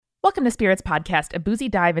Welcome to Spirits Podcast, a boozy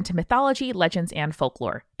dive into mythology, legends, and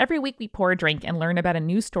folklore. Every week we pour a drink and learn about a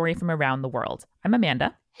new story from around the world. I'm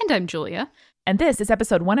Amanda. And I'm Julia. And this is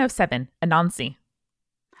episode 107, Anansi.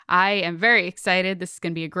 I am very excited. This is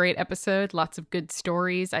going to be a great episode. Lots of good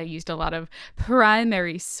stories. I used a lot of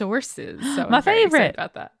primary sources. So My I'm very favorite. excited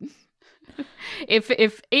about that.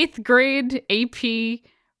 If 8th grade AP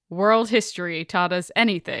world history taught us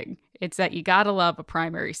anything, it's that you gotta love a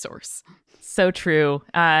primary source. So true.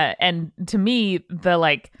 And to me,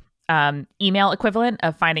 the email equivalent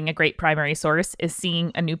of finding a great primary source is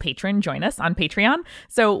seeing a new patron join us on Patreon.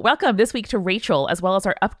 So welcome this week to Rachel, as well as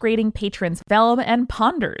our upgrading patrons, Velm and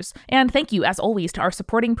Ponders. And thank you, as always, to our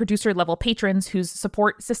supporting producer level patrons whose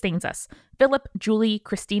support sustains us. Philip, Julie,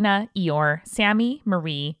 Christina, Eeyore, Sammy,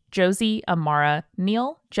 Marie, Josie, Amara,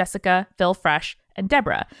 Neil, Jessica, Phil Fresh, and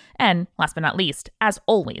Deborah. And last but not least, as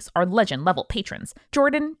always, our legend level patrons,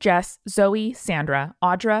 Jordan, Jess, Zoe, Sandra,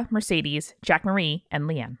 Audra, Mercedes, Jack Marie, and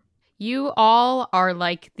Leanne. You all are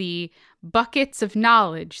like the buckets of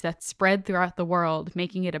knowledge that spread throughout the world,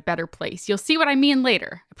 making it a better place. You'll see what I mean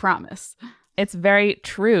later, I promise. It's very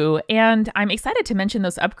true. And I'm excited to mention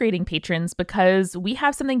those upgrading patrons because we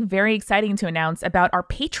have something very exciting to announce about our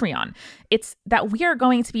Patreon. It's that we are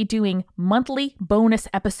going to be doing monthly bonus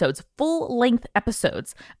episodes, full-length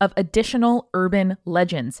episodes of additional urban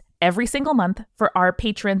legends every single month for our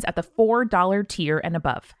patrons at the $4 tier and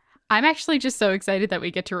above. I'm actually just so excited that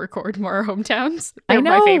we get to record more hometowns. I They're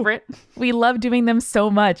know. my favorite. We love doing them so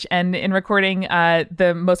much. And in recording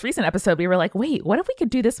the most recent episode, we were like, wait, what if we could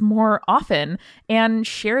do this more often and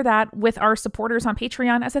share that with our supporters on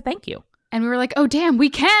Patreon as a thank you? And we were like, oh, damn, we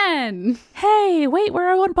can. Hey, wait, we're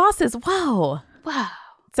our own bosses. Wow. Wow.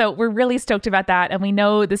 So we're really stoked about that. And we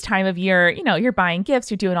know this time of year, you're buying gifts,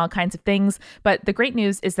 you're doing all kinds of things. But the great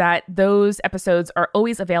news is that those episodes are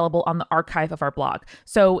always available on the archive of our blog.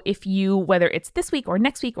 So if you, whether it's this week or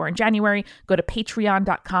next week or in January, go to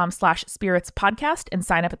patreon.com/spiritspodcast and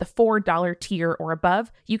sign up at the $4 tier or above,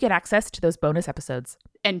 you get access to those bonus episodes.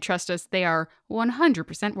 And trust us, they are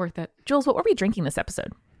 100% worth it. Jules, what were we drinking this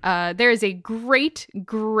episode? There is a great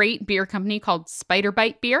beer company called Spider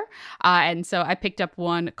Bite Beer. And so I picked up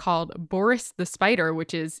one called Boris the Spider,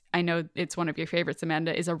 which is, I know it's one of your favorites,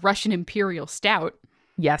 Amanda, is a Russian Imperial Stout.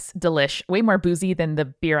 Yes, delish. Way more boozy than the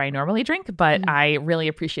beer I normally drink, but I really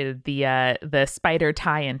appreciated the spider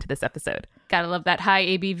tie-in to this episode. Gotta love that high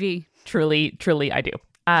ABV. Truly, truly, I do.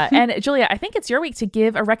 And Julia, I think it's your week to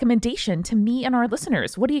give a recommendation to me and our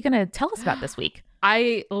listeners. What are you going to tell us about this week?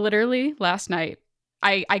 I literally, last night,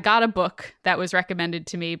 I got a book that was recommended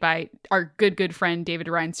to me by our good friend David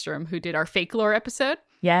Reinstrom, who did our fake lore episode.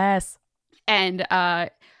 Yes. And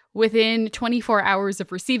within 24 hours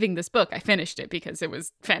of receiving this book, I finished it because it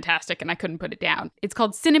was fantastic and I couldn't put it down. It's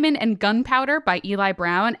called Cinnamon and Gunpowder by Eli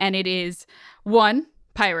Brown. And it is 1,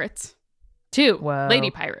 pirates. 2, Whoa.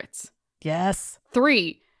 lady pirates. Yes.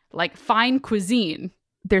 3, fine cuisine.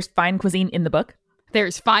 There's fine cuisine in the book?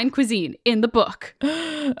 There's fine cuisine in the book.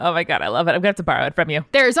 Oh my God, I love it. I'm going to have to borrow it from you.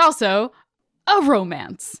 There's also a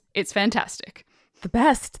romance. It's fantastic. The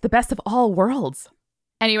best of all worlds.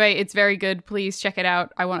 Anyway, it's very good. Please check it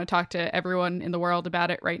out. I want to talk to everyone in the world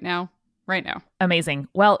about it right now. Amazing.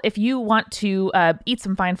 Well, if you want to eat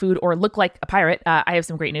some fine food or look like a pirate, I have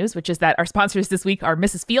some great news, which is that our sponsors this week are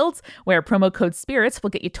Mrs. Fields, where promo code SPIRITS will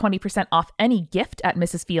get you 20% off any gift at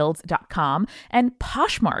mrsfields.com, and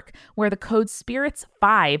Poshmark, where the code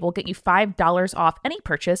SPIRITS5 will get you $5 off any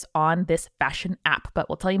purchase on this fashion app. But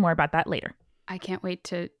we'll tell you more about that later. I can't wait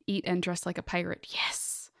to eat and dress like a pirate.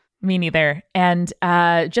 Yes. Me neither. And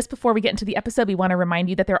just before we get into the episode, we want to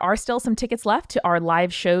remind you that there are still some tickets left to our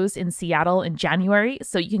live shows in Seattle in January.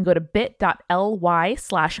 So you can go to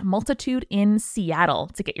bit.ly/multitude in Seattle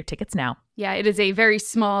to get your tickets now. Yeah, it is a very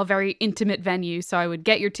small, very intimate venue. So I would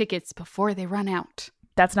get your tickets before they run out.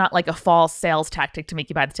 That's not like a false sales tactic to make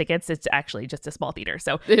you buy the tickets. It's actually just a small theater.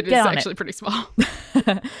 So it is actually pretty small.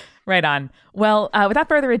 Right on. Well, without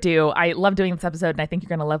further ado, I love doing this episode and I think you're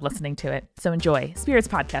going to love listening to it. So enjoy Spirits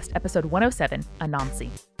Podcast, episode 107,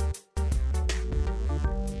 Anansi.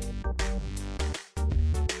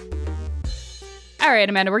 All right,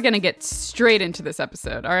 Amanda, we're going to get straight into this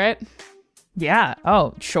episode. All right. Yeah.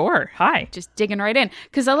 Oh, sure. Hi. Just digging right in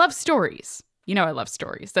because I love stories. You know I love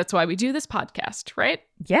stories. That's why we do this podcast, right?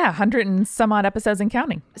 Yeah, 100 and some odd episodes and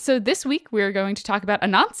counting. So this week we're going to talk about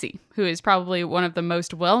Anansi, who is probably one of the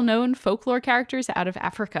most well-known folklore characters out of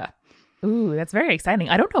Africa. Ooh, that's very exciting.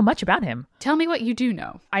 I don't know much about him. Tell me what you do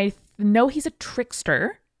know. I know he's a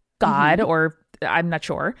trickster, god, or I'm not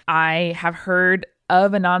sure. I have heard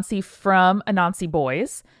of Anansi from Anansi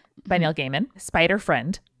Boys by Neil Gaiman, Spider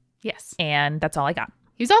Friend. Yes. And that's all I got.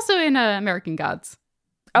 He's also in American Gods.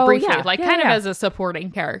 Oh, Briefly, yeah. kind of as a supporting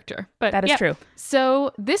character. But that is true.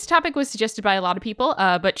 So this topic was suggested by a lot of people,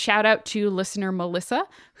 but shout out to listener Melissa,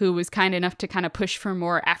 who was kind enough to kind of push for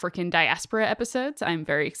more African diaspora episodes. I'm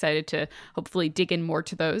very excited to hopefully dig in more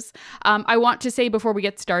to those. I want to say before we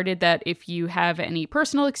get started that if you have any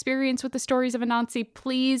personal experience with the stories of Anansi,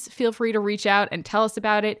 please feel free to reach out and tell us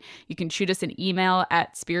about it. You can shoot us an email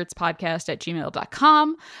at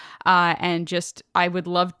spiritspodcast@gmail.com. I would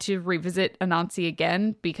love to revisit Anansi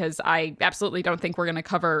again because I absolutely don't think we're going to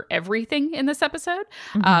cover everything in this episode.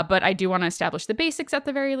 But I do want to establish the basics at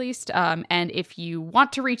the very least. And if you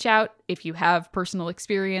want to reach out, if you have personal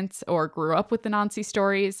experience or grew up with Anansi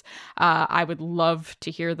stories, I would love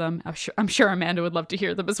to hear them. I'm sure Amanda would love to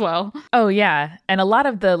hear them as well. Oh, yeah. And a lot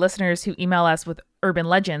of the listeners who email us with urban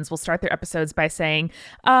legends will start their episodes by saying,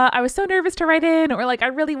 I was so nervous to write in, or like, I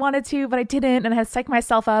really wanted to, but I didn't, and I had to psych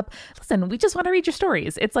myself up. Listen, we just want to read your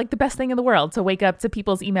stories. It's like the best thing in the world to wake up to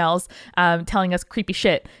people's emails telling us creepy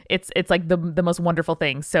shit. It's like the most wonderful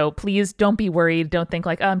thing. So please don't be worried. Don't think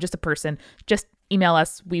like, oh, I'm just a person. Just email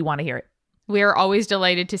us. We want to hear it. We are always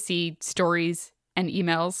delighted to see stories and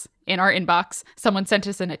emails in our inbox. Someone sent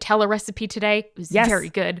us a Nutella recipe today. It was very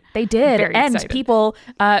good. They did. Very and excited. people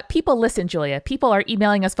listen, Julia. People are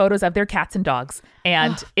emailing us photos of their cats and dogs.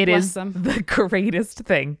 And it is the greatest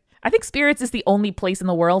thing. I think Spirits is the only place in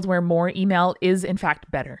the world where more email is in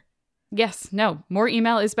fact better. Yes, no, more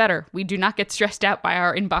email is better. We do not get stressed out by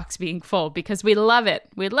our inbox being full because we love it.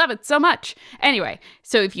 We love it so much. Anyway,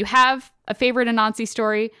 so if you have a favorite Anansi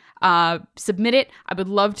story, submit it. I would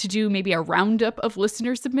love to do maybe a roundup of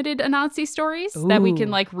listener submitted Anansi stories that we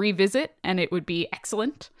can like revisit, and it would be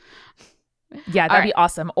excellent. Yeah, that'd be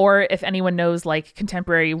awesome. Or if anyone knows like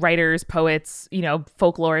contemporary writers, poets,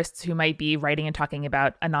 folklorists who might be writing and talking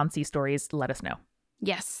about Anansi stories, let us know.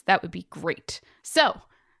 Yes, that would be great. So,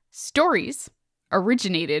 stories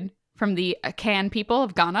originated from the Akan people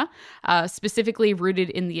of Ghana, specifically rooted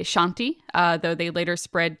in the Ashanti, though they later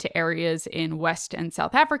spread to areas in West and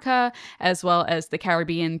South Africa, as well as the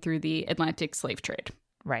Caribbean through the Atlantic slave trade.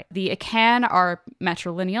 Right. The Akan are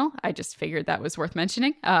matrilineal. I just figured that was worth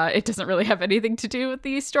mentioning. It doesn't really have anything to do with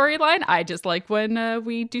the storyline. I just like when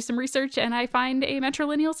we do some research and I find a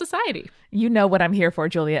matrilineal society. You know what I'm here for,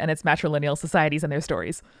 Julia, and it's matrilineal societies and their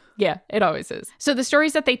stories. Yeah, it always is. So the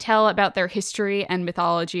stories that they tell about their history and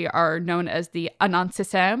mythology are known as the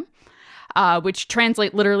Anansesem, which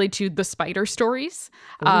translate literally to the spider stories.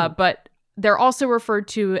 But they're also referred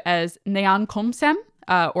to as Neankomsem,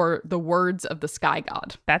 or the words of the sky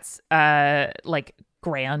god. That's like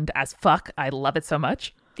grand as fuck. I love it so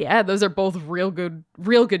much. Yeah, those are both real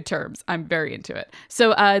good terms. I'm very into it.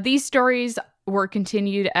 So these stories were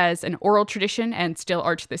continued as an oral tradition and still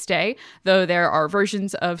are to this day, though there are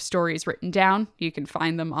versions of stories written down. You can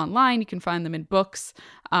find them online. You can find them in books.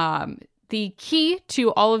 The key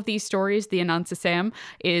to all of these stories, the Anansesem,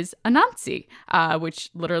 is Anansi, which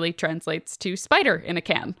literally translates to spider in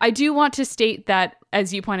Akan. I do want to state that,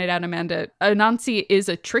 as you pointed out, Amanda, Anansi is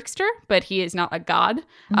a trickster, but he is not a god,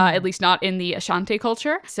 at least not in the Ashanti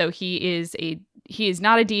culture. So he is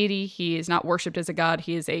not a deity. He is not worshipped as a god.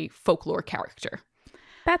 He is a folklore character.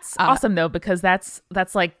 That's awesome, though, because that's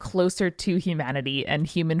like closer to humanity and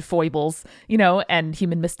human foibles, and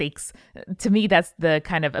human mistakes. To me, that's the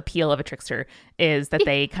kind of appeal of a trickster, is that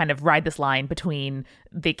they kind of ride this line between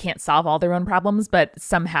they can't solve all their own problems, but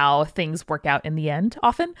somehow things work out in the end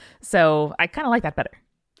often. So I kind of like that better.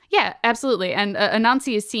 Yeah, absolutely. And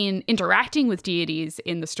Anansi is seen interacting with deities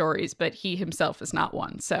in the stories, but he himself is not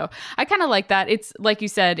one. So I kind of like that. It's like you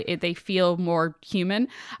said, they feel more human,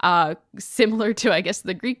 similar to, I guess,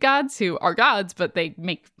 the Greek gods, who are gods, but they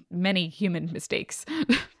make many human mistakes.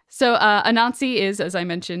 So Anansi is, as I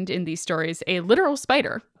mentioned in these stories, a literal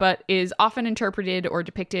spider, but is often interpreted or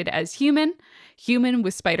depicted as human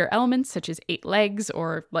with spider elements, such as 8 legs,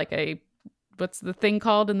 or like what's the thing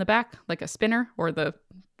called in the back? Like a spinner, or the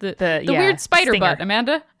weird spider stinger. butt,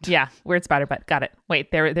 Amanda. Yeah, weird spider butt. Got it. Wait,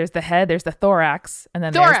 there's the head, there's the thorax, and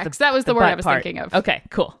then thorax. That was the word I was part. thinking of. Okay,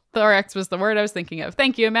 cool. Thorax was the word I was thinking of.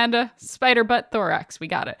 Thank you, Amanda. Spider butt thorax. We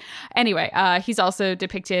got it. Anyway, he's also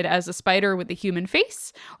depicted as a spider with a human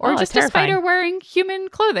face, or just a spider wearing human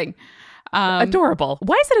clothing. Adorable.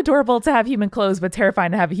 Why is it adorable to have human clothes but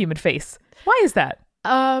terrifying to have a human face? Why is that?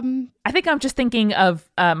 I think I'm just thinking of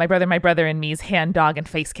my brother and me's hand dog and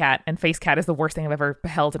face cat is the worst thing I've ever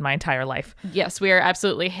beheld in my entire life. Yes, we are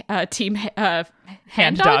absolutely team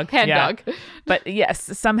hand dog. Dog. But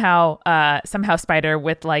yes, somehow spider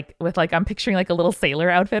with like I'm picturing like a little sailor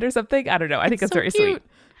outfit or something. I don't know. I think that's so very cute.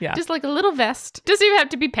 sweet. Yeah. Just like a little vest. Doesn't even have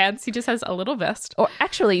to be pants. He just has a little vest. Or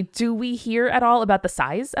actually, do we hear at all about the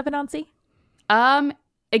size of Anansi?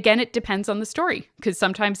 Again, it depends on the story, because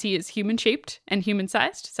sometimes he is human-shaped and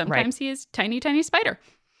human-sized. Sometimes he is tiny, tiny spider.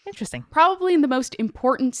 Interesting. Probably the most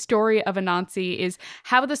important story of Anansi is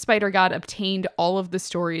how the spider god obtained all of the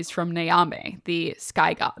stories from Neame, the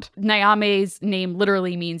sky god. Neame's name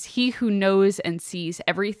literally means he who knows and sees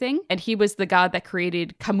everything, and he was the god that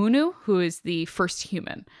created Kamunu, who is the first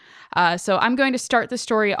human. So I'm going to start the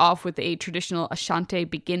story off with a traditional Ashanti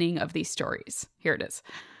beginning of these stories. Here it is.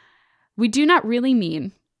 We do not really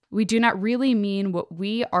mean what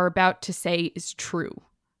we are about to say is true.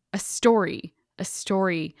 A story.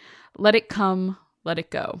 Let it come, let it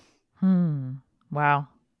go. Wow.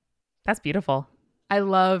 That's beautiful. I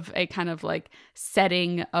love a kind of like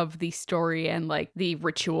setting of the story and like the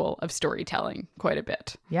ritual of storytelling quite a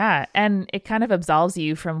bit. Yeah. And it kind of absolves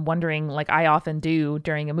you from wondering, like I often do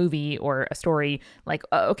during a movie or a story, like,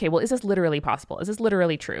 okay, well, is this literally possible? Is this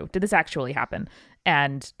literally true? Did this actually happen?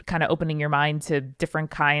 And kind of opening your mind to different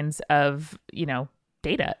kinds of,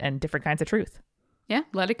 data and different kinds of truth. Yeah.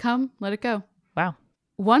 Let it come, let it go. Wow.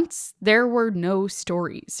 Once there were no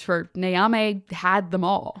stories, for Neame had them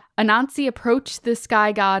all. Anansi approached the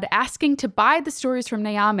sky god asking to buy the stories from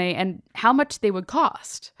Neame and how much they would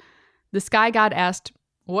cost. The sky god asked,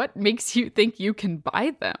 "What makes you think you can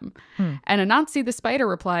buy them?" And Anansi the spider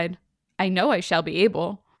replied, "I know I shall be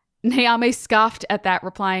able." Neame scoffed at that,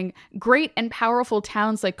 replying, "Great and powerful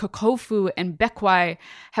towns like Kokofu and Bekwai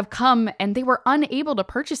have come, and they were unable to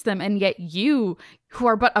purchase them, and yet you, who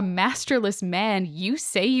are but a masterless man, you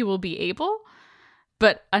say you will be able?"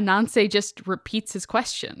 But Anansi just repeats his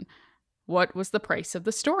question. What was the price of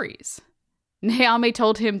the stories? Neame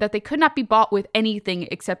told him that they could not be bought with anything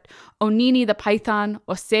except Onini the python,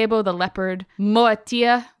 Osebo the leopard,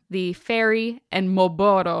 Moatia the fairy, and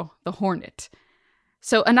Moboro the hornet.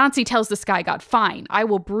 So Anansi tells the sky god, "Fine, I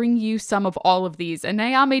will bring you some of all of these." And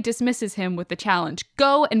Neame dismisses him with the challenge,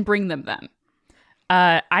 "Go and bring them then."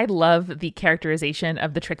 I love the characterization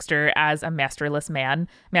of the trickster as a masterless man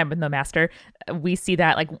with no master. We see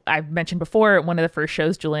that, like I've mentioned before, one of the first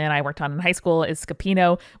shows Julia and I worked on in high school is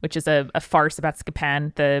Scapino, which is a farce about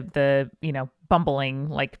Scapan, the bumbling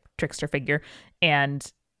like trickster figure.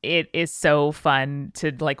 And it is so fun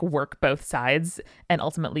to like work both sides, and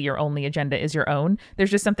ultimately your only agenda is your own. There's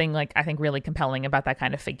just something like I think really compelling about that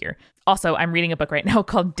kind of figure. Also, I'm reading a book right now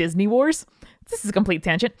called Disney Wars. This is a complete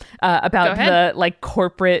tangent about the like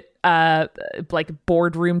corporate like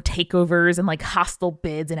boardroom takeovers and like hostile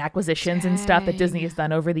bids and acquisitions and stuff that Disney has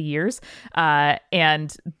done over the years.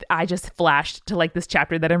 And I just flashed to like this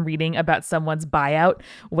chapter that I'm reading about someone's buyout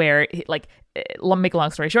where like, make a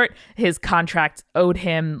long story short, his contract owed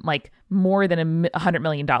him like more than $100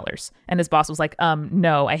 million. And his boss was like,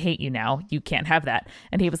 no, I hate you now. You can't have that.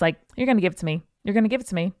 And he was like, "You're going to give it to me. You're going to give it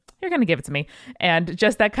to me. You're going to give it to me." And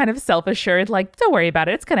just that kind of self-assured, like, don't worry about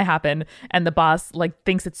it. It's going to happen. And the boss like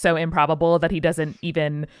thinks it's so improbable that he doesn't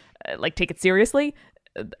even like take it seriously.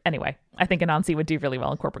 Anyway, I think Anansi would do really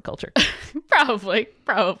well in corporate culture. Probably.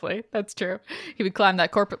 That's true. He would climb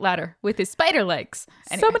that corporate ladder with his spider legs.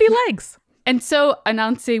 Anyway. So many legs. And so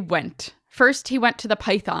Anansi went. First, he went to the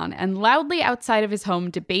python and loudly outside of his home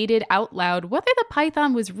debated out loud whether the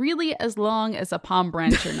python was really as long as a palm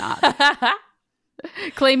branch or not.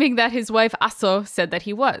 Claiming that his wife Aso said that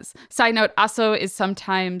he was. Side note, Aso is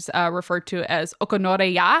sometimes referred to as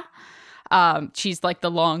Okonoreya. She's like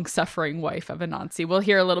the long-suffering wife of Anansi. We'll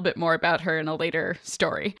hear a little bit more about her in a later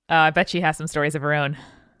story. I bet she has some stories of her own.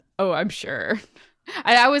 Oh, I'm sure.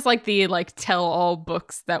 I always like the like tell-all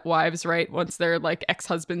books that wives write once their like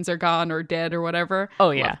ex-husbands are gone or dead or whatever.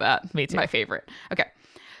 Oh yeah, love that. Me too. My favorite. Okay.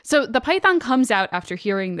 So the python comes out after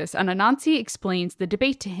hearing this, and Anansi explains the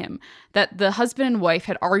debate to him, that the husband and wife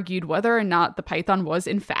had argued whether or not the python was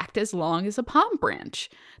in fact as long as a palm branch.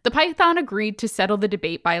 The python agreed to settle the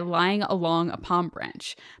debate by lying along a palm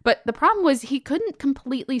branch. But the problem was he couldn't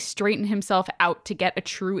completely straighten himself out to get a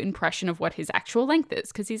true impression of what his actual length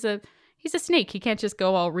is, because he's a snake. He can't just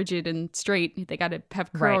go all rigid and straight. They got to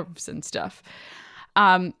have curves and stuff.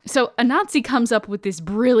 So Anansi comes up with this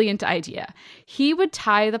brilliant idea. He would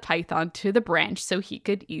tie the python to the branch so he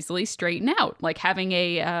could easily straighten out, like having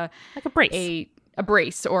like a brace, a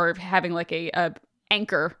brace, or having like a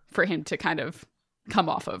anchor for him to kind of come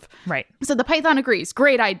off of. Right. So the python agrees.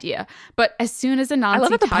 Great idea. But as soon as Anansi I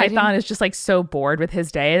love that the python is just like so bored with his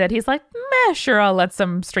day that he's like, meh, sure, I'll let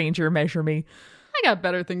some stranger measure me. I got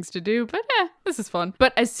better things to do, but this is fun.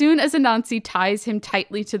 But as soon as Anansi ties him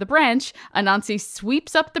tightly to the branch, Anansi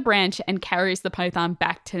sweeps up the branch and carries the python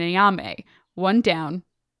back to Neame. 1 down,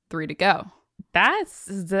 3 to go.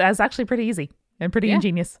 That's actually pretty easy and pretty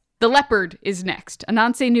ingenious. The leopard is next.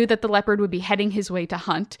 Anansi knew that the leopard would be heading his way to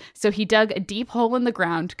hunt, so he dug a deep hole in the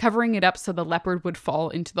ground, covering it up so the leopard would fall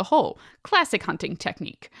into the hole. Classic hunting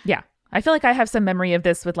technique. Yeah. I feel like I have some memory of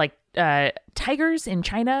this with like tigers in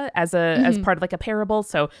China as part of like a parable,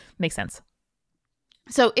 so makes sense.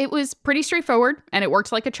 So it was pretty straightforward, and it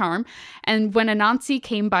worked like a charm. And when Anansi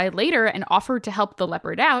came by later and offered to help the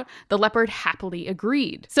leopard out, the leopard happily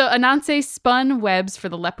agreed. So Anansi spun webs for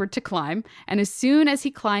the leopard to climb, and as soon as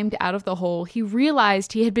he climbed out of the hole, he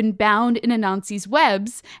realized he had been bound in Anansi's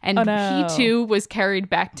webs, and he too was carried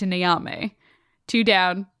back to Niamey. 2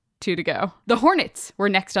 down, 2 to go. The hornets were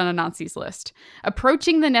next on Anansi's list.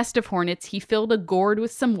 Approaching the nest of hornets, he filled a gourd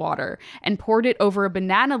with some water and poured it over a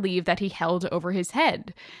banana leaf that he held over his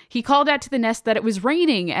head. He called out to the nest that it was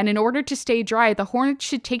raining, and in order to stay dry, the hornets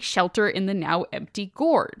should take shelter in the now empty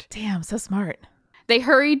gourd. Damn, so smart. They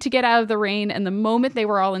hurried to get out of the rain, and the moment they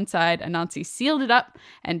were all inside, Anansi sealed it up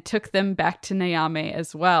and took them back to Niamey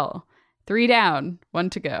as well. 3 down,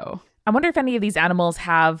 1 to go. I wonder if any of these animals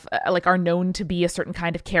have are known to be a certain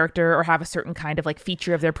kind of character or have a certain kind of like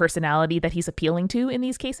feature of their personality that he's appealing to in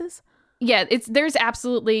these cases. Yeah, there's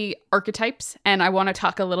absolutely archetypes, and I want to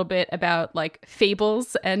talk a little bit about like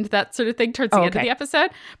fables and that sort of thing towards the end of the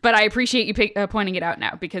episode. But I appreciate you pointing it out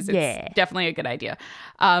now because it's definitely a good idea.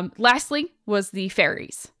 Lastly was the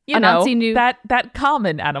fairies. Anansi knew that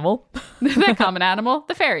common animal. That common animal,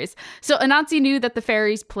 the fairies. So Anansi knew that the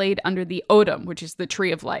fairies played under the Odum, which is the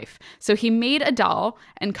tree of life. So he made a doll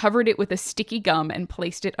and covered it with a sticky gum and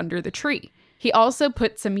placed it under the tree. He also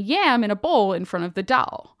put some yam in a bowl in front of the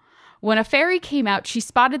doll. When a fairy came out, she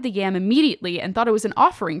spotted the yam immediately and thought it was an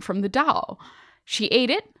offering from the doll. She ate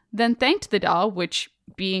it, then thanked the doll, which,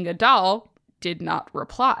 being a doll, did not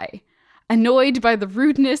reply. Annoyed by the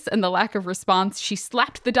rudeness and the lack of response, she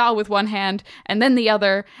slapped the doll with one hand and then the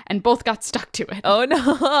other, and both got stuck to it. Oh no!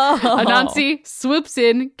 Anansi swoops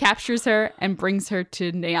in, captures her, and brings her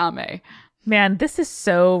to Niamey. Man, this is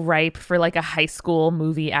so ripe for like a high school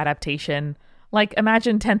movie adaptation. Like,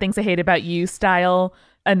 imagine 10 Things I Hate About You style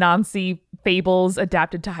Anansi fables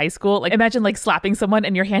adapted to high school. Like, imagine like slapping someone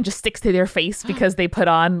and your hand just sticks to their face because they put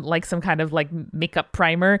on like some kind of like makeup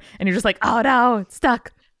primer, and you're just like, oh no, it's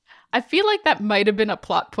stuck. I feel like that might have been a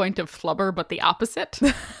plot point of Flubber, but the opposite.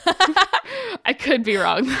 I could be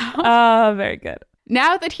wrong, though. Oh, very good.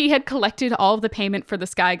 Now that he had collected all of the payment for the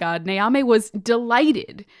sky god, Niamey was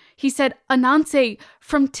delighted. He said, Anansi,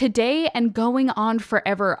 from today and going on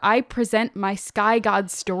forever, I present my sky god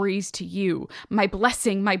stories to you. My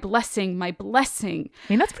blessing, my blessing, my blessing.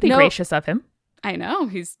 I mean, that's pretty gracious of him. I know.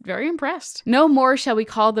 He's very impressed. No more shall we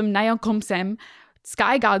call them Nyankomsem,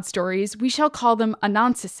 sky god stories. We shall call them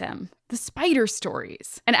Anansisem, the spider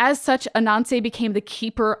stories. And as such, Anansi became the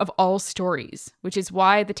keeper of all stories, which is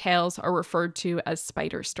why the tales are referred to as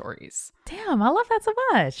spider stories. Damn, I love that so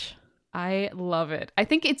much. I love it. I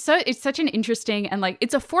think it's such an interesting and like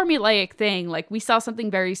it's a formulaic thing. Like we saw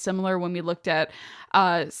something very similar when we looked at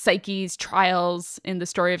Psyche's trials in the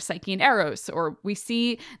story of Psyche and Eros, or we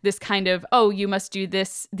see this kind of, oh, you must do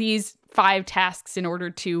these 5 tasks in order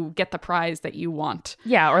to get the prize that you want.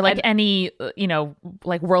 Yeah, or like any,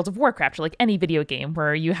 like World of Warcraft, or like any video game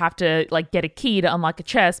where you have to like get a key to unlock a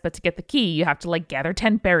chest, but to get the key, you have to like gather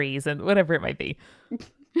 10 berries and whatever it might be.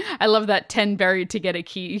 I love that 10 berry to get a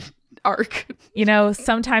key arc.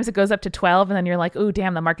 Sometimes it goes up to 12 and then you're like, ooh,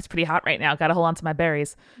 damn, the market's pretty hot right now. Gotta hold on to my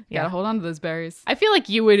berries. Yeah. Gotta hold on to those berries. I feel like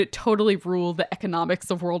you would totally rule the economics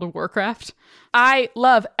of World of Warcraft. I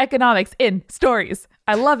love economics in stories.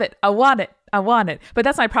 I love it. I want it. But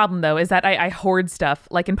that's my problem, though, is that I hoard stuff.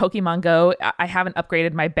 Like in Pokemon Go, I haven't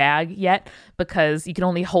upgraded my bag yet because you can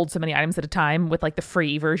only hold so many items at a time with like the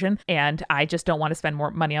free version. And I just don't want to spend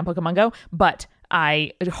more money on Pokemon Go. But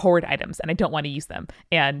I hoard items and I don't want to use them.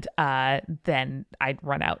 And then I'd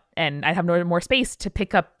run out and I'd have no more space to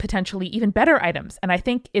pick up potentially even better items. And I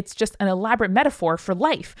think it's just an elaborate metaphor for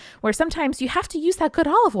life, where sometimes you have to use that good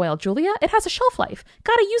olive oil, Julia. It has a shelf life.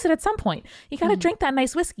 Got to use it at some point. You got to drink that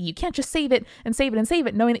nice whiskey. You can't just save it and save it and save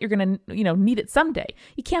it, knowing that you're going to, need it someday.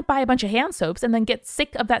 You can't buy a bunch of hand soaps and then get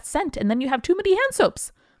sick of that scent and then you have too many hand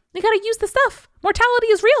soaps. You got to use the stuff. Mortality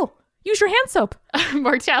is real. Use your hand soap.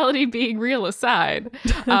 Mortality being real aside,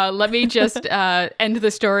 let me just end the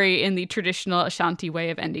story in the traditional Ashanti way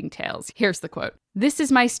of ending tales. Here's the quote. "This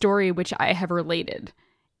is my story which I have related.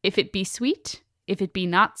 If it be sweet, if it be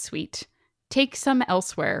not sweet, take some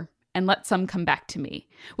elsewhere and let some come back to me,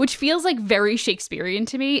 which feels like very Shakespearean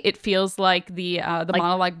to me. It feels like the like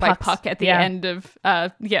monologue by Puck at the end of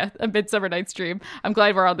A Midsummer Night's Dream. I'm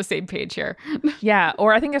glad we're on the same page here. Yeah,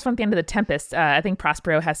 or I think there's one at the end of The Tempest. I think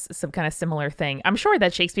Prospero has some kind of similar thing. I'm sure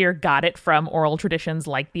that Shakespeare got it from oral traditions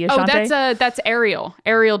like the Ashante. Oh, that's Ariel.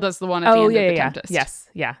 Ariel does the one at the end of The Tempest. Yes,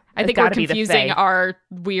 yeah. I think we're confusing our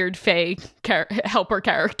weird Fae helper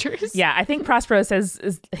characters. Yeah, I think Prospero says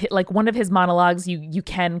is like one of his monologues you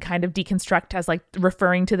can kind of deconstruct as like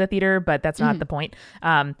referring to the theater, but that's not the point.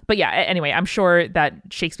 But yeah, anyway, I'm sure that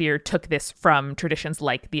Shakespeare took this from traditions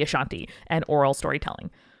like the Ashanti and oral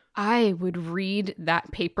storytelling. I would read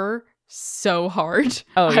that paper so hard.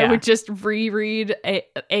 Oh, yeah. I would just reread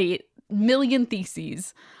a million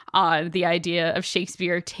theses on the idea of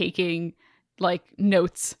Shakespeare taking like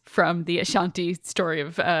notes from the Ashanti story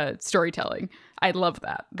of storytelling. I love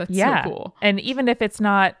that. That's so cool. And even if it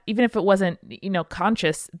wasn't,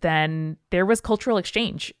 conscious, then there was cultural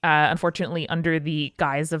exchange, unfortunately, under the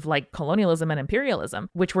guise of like colonialism and imperialism,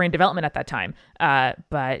 which were in development at that time.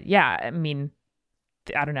 But yeah, I mean,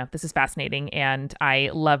 I don't know. This is fascinating. And I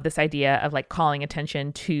love this idea of like calling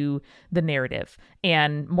attention to the narrative.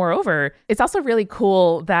 And moreover, it's also really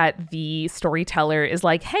cool that the storyteller is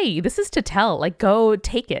like, hey, this is to tell, like, go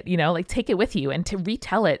take it, like take it with you and to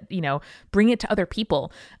retell it, bring it to other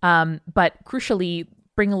people. But crucially,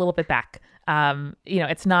 bring a little bit back.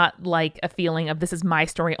 It's not like a feeling of this is my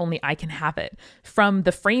story, only I can have it. From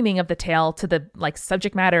the framing of the tale to the like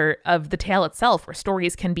subject matter of the tale itself, where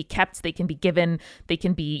stories can be kept, they can be given, they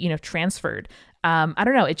can be, transferred. I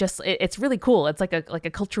don't know. It's really cool. It's like a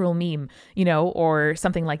cultural meme, or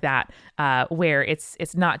something like that, where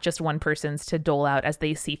it's not just one person's to dole out as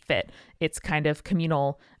they see fit. It's kind of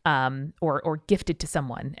communal, or gifted to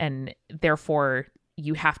someone, and therefore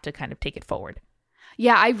you have to kind of take it forward.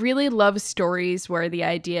 Yeah, I really love stories where the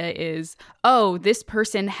idea is, oh, this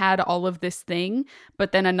person had all of this thing,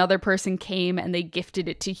 but then another person came and they gifted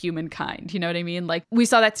it to humankind. You know what I mean? Like we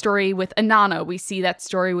saw that story with Inanna. We see that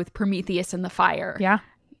story with Prometheus and the fire. Yeah.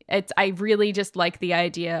 I really just like the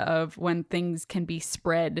idea of when things can be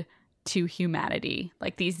spread to humanity,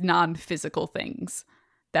 like these non-physical things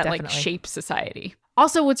that Definitely. like shape society.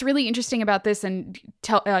 Also, what's really interesting about this and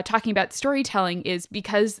talking about storytelling is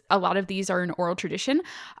because a lot of these are an oral tradition.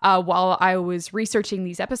 While I was researching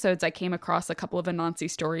these episodes, I came across a couple of Anansi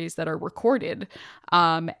stories that are recorded.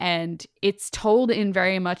 And it's told in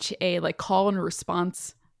very much a like call and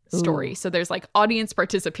response story. Ooh. So there's like audience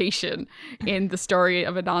participation in the story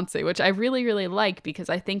of Anansi, which I really, really like because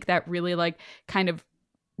I think that really like kind of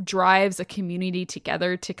drives a community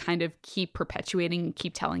together to kind of keep perpetuating and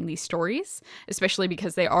keep telling these stories, especially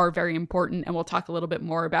because they are very important. And we'll talk a little bit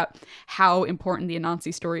more about how important the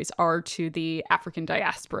Anansi stories are to the African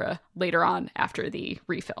diaspora later on after the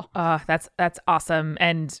refill. That's awesome.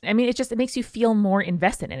 And I mean, it makes you feel more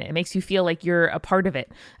invested in it. It makes you feel like you're a part of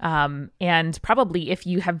it. And probably if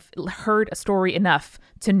you have heard a story enough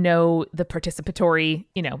to know the participatory,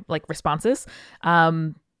 like responses,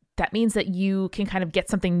 that means that you can kind of get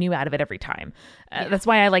something new out of it every time. That's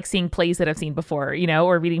why I like seeing plays that I've seen before,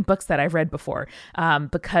 or reading books that I've read before,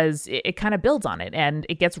 because it kind of builds on it and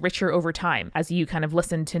it gets richer over time as you kind of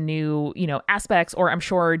listen to new, aspects, or I'm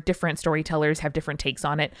sure different storytellers have different takes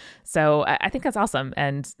on it. So I think that's awesome.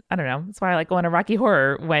 And I don't know, that's why I like going to Rocky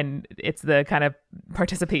Horror when it's the kind of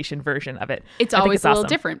participation version of it. It's always a little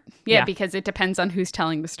different. Yeah, because it depends on who's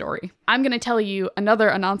telling the story. I'm going to tell you another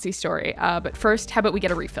Anansi story, but first, how about we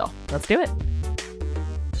get a refill? Let's do it.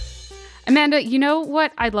 Amanda, you know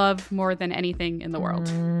what I love more than anything in the world?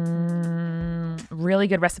 Really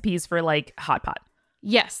good recipes for like hot pot.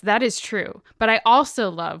 Yes, that is true. But I also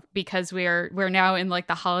love, because we're now in like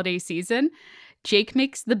the holiday season, Jake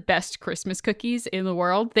makes the best Christmas cookies in the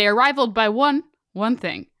world. They are rivaled by one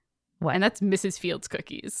thing. What? And that's Mrs. Fields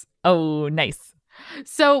cookies. Oh, nice.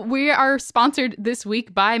 So we are sponsored this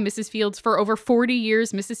week by Mrs. Fields. For over 40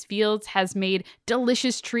 years, Mrs. Fields has made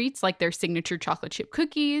delicious treats like their signature chocolate chip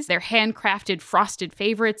cookies, their handcrafted frosted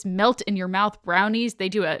favorites, melt in your mouth brownies. They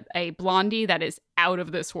do a blondie that is out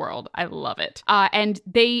of this world. I love it. And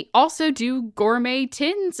they also do gourmet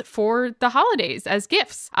tins for the holidays as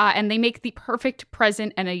gifts. And they make the perfect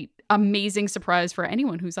present and a amazing surprise for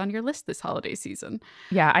anyone who's on your list this holiday season.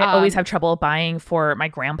 Yeah, I always have trouble buying for my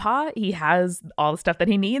grandpa. He has all the stuff that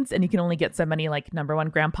he needs, and you can only get so many like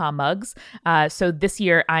 #1 grandpa mugs. So this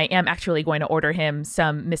year I am actually going to order him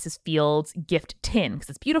some Mrs. Fields gift tin because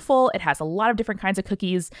it's beautiful. It has a lot of different kinds of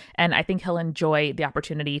cookies, and I think he'll enjoy the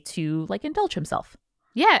opportunity to like indulge himself.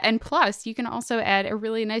 Yeah, and plus you can also add a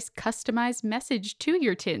really nice customized message to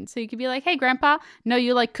your tin. So you could be like, hey, Grandpa, know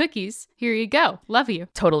you like cookies. Here you go. Love you.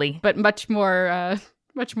 Totally. But much more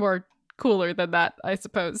cooler than that, I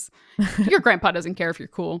suppose. Your grandpa doesn't care if you're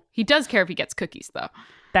cool. He does care if he gets cookies, though.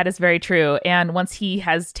 That is very true. And once he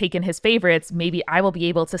has taken his favorites, maybe I will be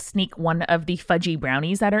able to sneak one of the fudgy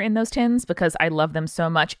brownies that are in those tins because I love them so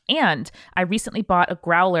much. And I recently bought a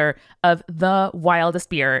growler of the wildest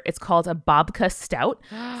beer. It's called a Babka Stout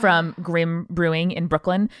from Grimm Brewing in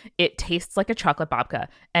Brooklyn. It tastes like a chocolate babka,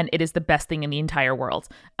 and it is the best thing in the entire world.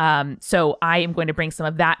 So I am going to bring some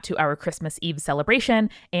of that to our Christmas Eve celebration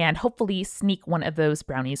and hopefully sneak one of those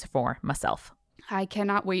brownies for myself. I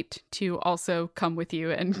cannot wait to also come with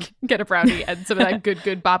you and get a brownie and some of that good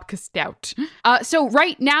Babka Stout. So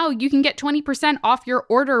right now you can get 20% off your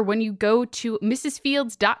order when you go to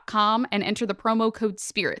mrsfields.com and enter the promo code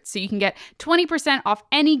SPIRITS. So you can get 20% off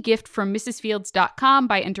any gift from mrsfields.com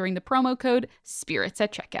by entering the promo code SPIRITS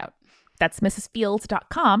at checkout. That's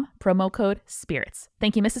mrsfields.com, promo code SPIRITS.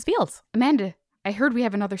 Thank you, Mrs. Fields. Amanda, I heard we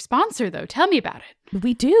have another sponsor, though. Tell me about it.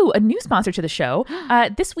 We do. A new sponsor to the show.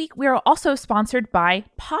 This week, we are also sponsored by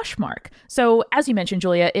Poshmark. So as you mentioned,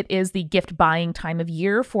 Julia, it is the gift buying time of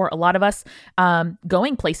year for a lot of us.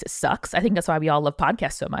 Going places sucks. I think that's why we all love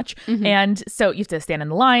podcasts so much. Mm-hmm. And so you have to stand in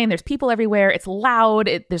the line. There's people everywhere. It's loud.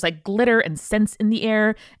 There's like glitter and scents in the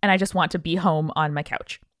air. And I just want to be home on my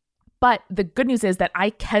couch. But the good news is that I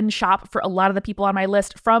can shop for a lot of the people on my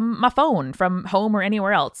list from my phone, from home or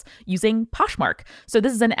anywhere else using Poshmark. So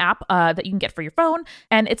this is an app that you can get for your phone.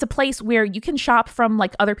 And it's a place where you can shop from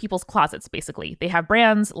like other people's closets, basically. They have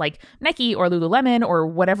brands like Nike or Lululemon or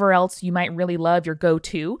whatever else you might really love, your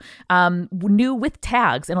go-to, new with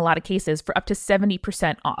tags in a lot of cases for up to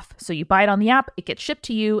 70% off. So you buy it on the app, it gets shipped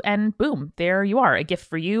to you, and boom, there you are, a gift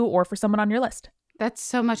for you or for someone on your list. That's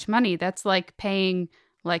so much money. That's like paying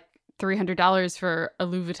like $300 for a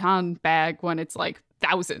Louis Vuitton bag when it's like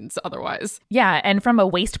thousands otherwise. Yeah. And from a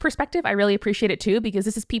waste perspective, I really appreciate it too, because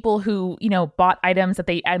this is people who, bought items that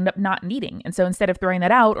they end up not needing. And so instead of throwing that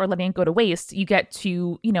out or letting it go to waste, you get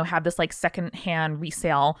to, have this like secondhand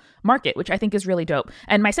resale market, which I think is really dope.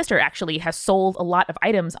 And my sister actually has sold a lot of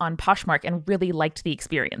items on Poshmark and really liked the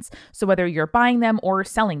experience. So whether you're buying them or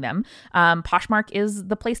selling them, Poshmark is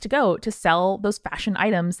the place to go to sell those fashion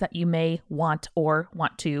items that you may want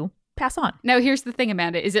to pass on. Now, here's the thing,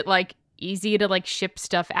 Amanda. Is it like easy to like ship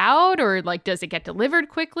stuff out, or like does it get delivered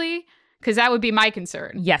quickly? Because that would be my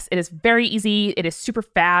concern. Yes, it is very easy. It is super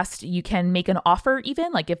fast. You can make an offer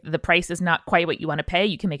even. Like if the price is not quite what you want to pay,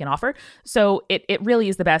 you can make an offer. So it really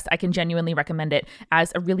is the best. I can genuinely recommend it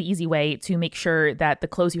as a really easy way to make sure that the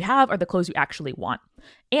clothes you have are the clothes you actually want.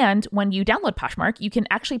 And when you download Poshmark, you can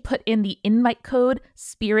actually put in the invite code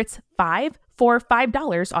SPIRITS5 for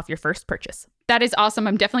 $5 off your first purchase. That is awesome.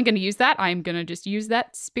 I'm definitely going to use that. I'm going to just use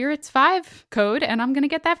that SPIRITS5 code and I'm going to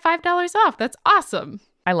get that $5 off. That's awesome.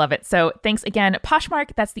 I love it. So thanks again,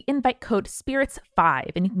 Poshmark. That's the invite code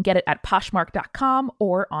SPIRITS5, and you can get it at Poshmark.com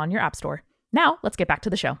or on your app store. Now, let's get back to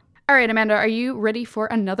the show. All right, Amanda, are you ready for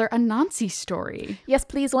another Anansi story? Yes,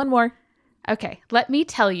 please. One more. Okay, let me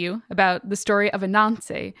tell you about the story of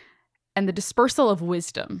Anansi and the dispersal of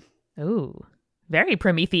wisdom. Ooh, very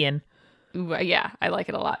Promethean. Ooh, yeah, I like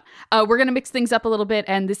it a lot. We're going to mix things up a little bit,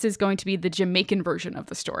 and this is going to be the Jamaican version of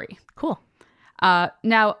the story. Cool.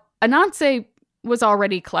 Now, Anansi was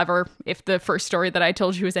already clever, if the first story that I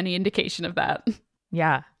told you was any indication of that.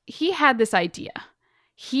 Yeah. He had this idea.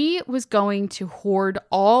 He was going to hoard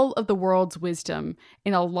all of the world's wisdom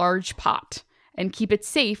in a large pot and keep it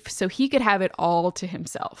safe so he could have it all to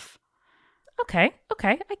himself. Okay,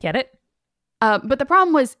 I get it. But the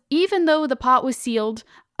problem was, even though the pot was sealed,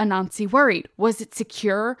 Anansi worried. Was it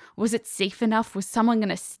secure? Was it safe enough? Was someone going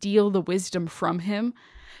to steal the wisdom from him?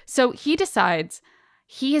 So he decides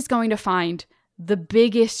he is going to find the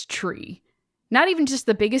biggest tree. Not even just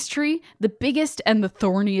the biggest tree, the biggest and the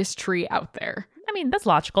thorniest tree out there. I mean, that's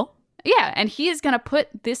logical. Yeah, and he is going to put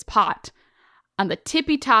this pot on the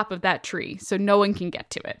tippy top of that tree so no one can get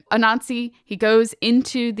to it. Anansi, he goes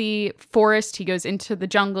into the forest, he goes into the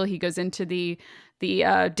jungle, he goes into the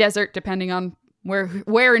desert, depending on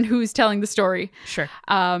where and who's telling the story. Sure.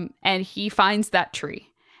 And he finds that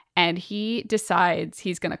tree, and he decides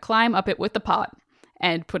he's going to climb up it with the pot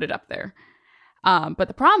and put it up there. But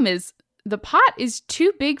the problem is, the pot is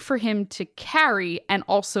too big for him to carry and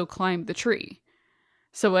also climb the tree.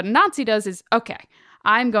 So what Anansi does is, okay,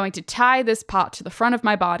 I'm going to tie this pot to the front of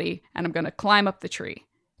my body and I'm going to climb up the tree.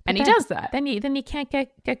 And he does that. Then you can't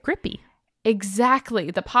get grippy. Exactly.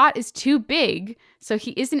 The pot is too big, so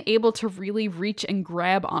he isn't able to really reach and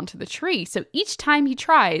grab onto the tree. So each time he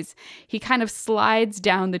tries, he kind of slides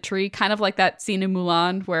down the tree, kind of like that scene in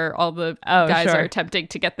Mulan where all the guys are attempting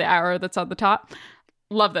to get the arrow that's on the top.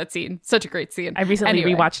 Love that scene. Such a great scene. I recently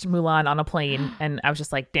rewatched Mulan on a plane, and I was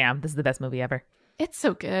just like, damn, this is the best movie ever. It's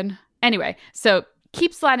so good. Anyway, so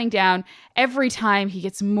keep sliding down. Every time he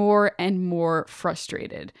gets more and more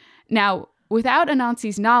frustrated. Now, without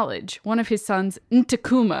Anansi's knowledge, one of his sons,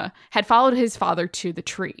 Ntakuma, had followed his father to the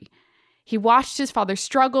tree. He watched his father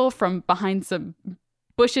struggle from behind some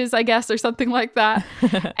bushes, I guess, or something like that.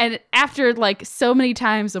 And after like so many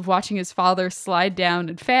times of watching his father slide down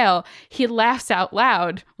and fail, he laughs out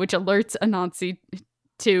loud, which alerts Anansi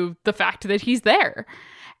to the fact that he's there.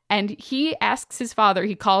 And he asks his father,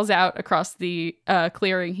 he calls out across the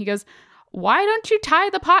clearing, he goes, "Why don't you tie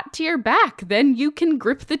the pot to your back? Then you can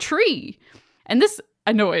grip the tree." And this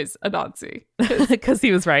annoys Anansi. Because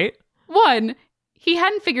he was right. One, he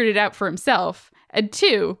hadn't figured it out for himself. And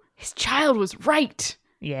two, his child was right.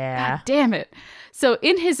 Yeah. God damn it. So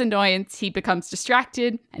in his annoyance, he becomes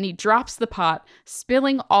distracted and he drops the pot,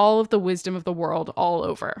 spilling all of the wisdom of the world all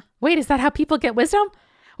over. Wait, is that how people get wisdom?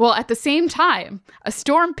 Well, at the same time, a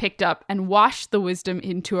storm picked up and washed the wisdom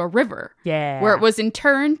into a river. Yeah. Where it was in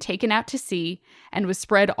turn taken out to sea and was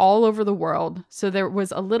spread all over the world. So there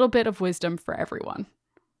was a little bit of wisdom for everyone.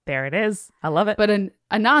 There it is. I love it. But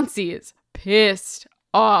Anansi is pissed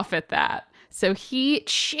off at that. So he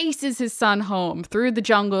chases his son home through the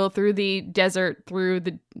jungle, through the desert, through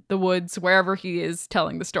the woods, wherever he is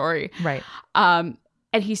telling the story. Right. And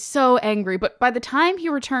he's so angry. But by the time he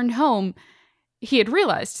returned home, he had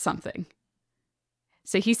realized something.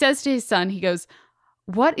 So he says to his son, he goes,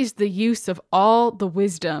 "What is the use of all the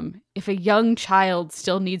wisdom if a young child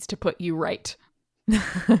still needs to put you right?"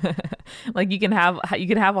 Like you can have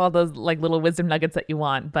all those like little wisdom nuggets that you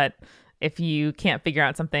want, but if you can't figure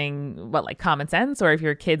out something, like common sense, or if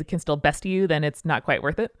your kid can still best you, then it's not quite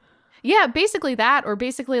worth it. Yeah, basically that, or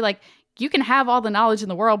basically like you can have all the knowledge in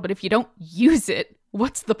the world, but if you don't use it,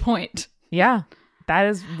 what's the point? Yeah, that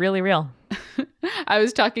is really real. I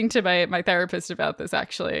was talking to my therapist about this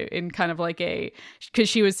actually in kind of like because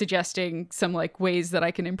she was suggesting some like ways that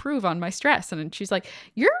I can improve on my stress. And she's like,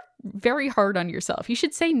 "You're very hard on yourself. You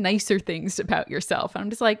should say nicer things about yourself." And I'm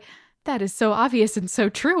just like, that is so obvious and so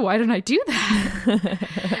true. Why don't I do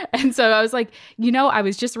that? And so I was like, I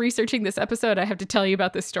was just researching this episode. I have to tell you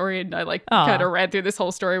about this story. And I kind of read through this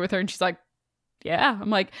whole story with her. And she's like, yeah. I'm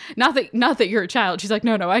like, not that you're a child. She's like,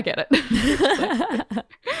 no, I get it.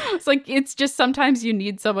 It's like, it's just sometimes you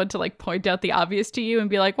need someone to like point out the obvious to you and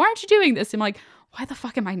be like, why aren't you doing this? I'm like, why the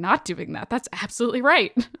fuck am I not doing that? That's absolutely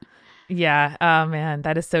right. Yeah. Oh man,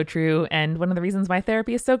 that is so true. And one of the reasons why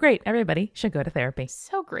therapy is so great. Everybody should go to therapy.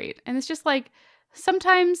 So great. And it's just like,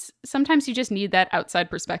 sometimes you just need that outside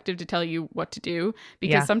perspective to tell you what to do,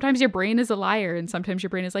 because sometimes your brain is a liar and sometimes your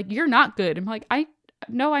brain is like, you're not good. I'm like, I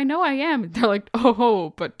know I am. And they're like,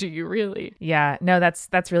 oh, but do you really? Yeah, no,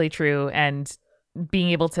 that's really true. And being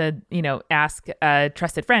able to, ask a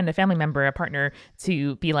trusted friend, a family member, a partner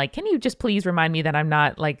to be like, can you just please remind me that I'm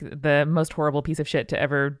not like the most horrible piece of shit to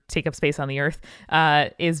ever take up space on the earth,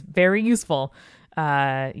 is very useful.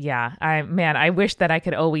 I wish that I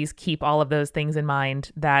could always keep all of those things in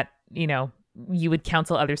mind that, you would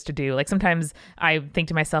counsel others to do. Like sometimes I think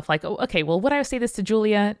to myself like, oh, okay, well, would I say this to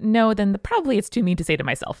Julia? No, then probably it's too mean to say to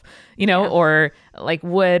myself, or like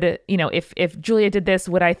would, if Julia did this,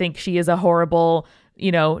 would I think she is a horrible,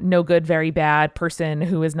 no good, very bad person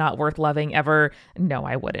who is not worth loving ever? No,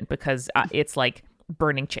 I wouldn't, because it's like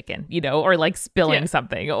burning chicken, or like spilling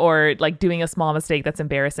something, or like doing a small mistake that's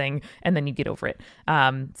embarrassing and then you get over it.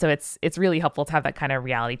 So it's really helpful to have that kind of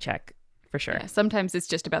reality check. For sure. Yeah, sometimes it's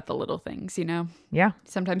just about the little things, Yeah.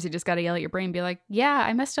 Sometimes you just got to yell at your brain and be like, yeah,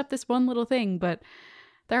 I messed up this one little thing, but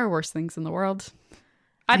there are worse things in the world.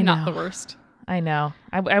 I'm not the worst. I know.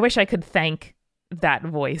 I wish I could thank that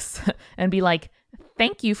voice and be like,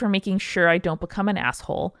 thank you for making sure I don't become an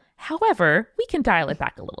asshole. However, we can dial it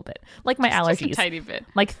back a little bit. Like my allergies. Just a tiny bit.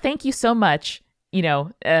 Like, thank you so much,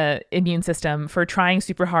 immune system, for trying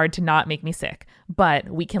super hard to not make me sick. But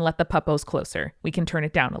we can let the puppos closer. We can turn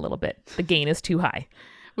it down a little bit. The gain is too high.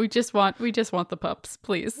 We just want the pups,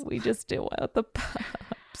 please. We just do want the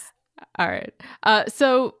pups. All right.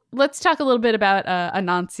 So let's talk a little bit about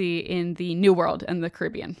Anansi in the New World and the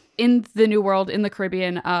Caribbean. In the New World, in the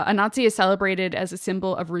Caribbean, Anansi is celebrated as a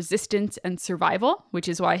symbol of resistance and survival, which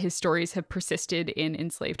is why his stories have persisted in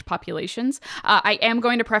enslaved populations. I am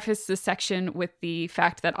going to preface this section with the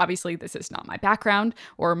fact that obviously this is not my background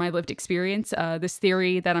or my lived experience. This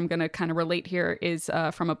theory that I'm going to kind of relate here is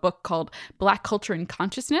from a book called Black Culture and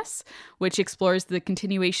Consciousness, which explores the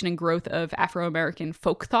continuation and growth of Afro-American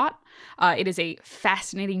folk thought. It is a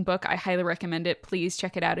fascinating book. I highly recommend it. Please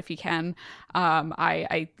check it out if you can.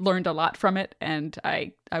 I learned a lot from it, and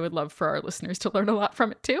I would love for our listeners to learn a lot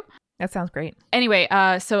from it too. That sounds great. Anyway,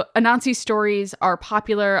 so Anansi's stories are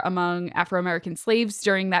popular among Afro-American slaves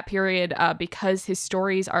during that period because his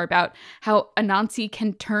stories are about how Anansi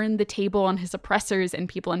can turn the table on his oppressors and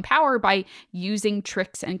people in power by using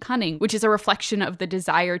tricks and cunning, which is a reflection of the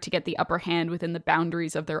desire to get the upper hand within the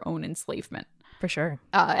boundaries of their own enslavement. For sure.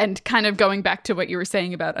 And kind of going back to what you were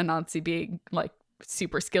saying about Anansi being like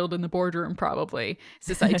super skilled in the boardroom, probably it's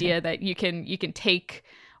this idea that you can take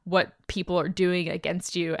what people are doing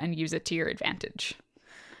against you and use it to your advantage.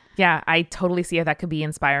 Yeah, I totally see how that could be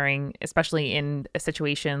inspiring, especially in a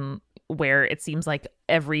situation where it seems like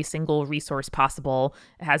every single resource possible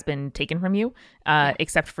has been taken from you,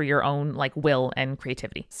 except for your own like will and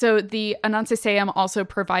creativity. So the Anansi Sayam also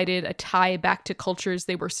provided a tie back to cultures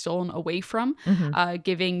they were stolen away from,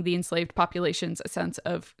 giving the enslaved populations a sense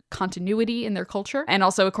of continuity in their culture. And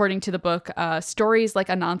also, according to the book, stories like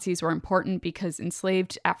Anansi's were important because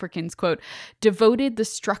enslaved Africans, quote, devoted the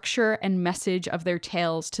structure and message of their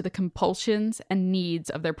tales to the compulsions and needs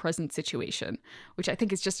of their present situation, which I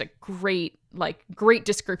think is just a great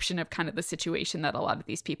description of kind of the situation that a lot of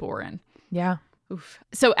these people were in. Yeah. Oof.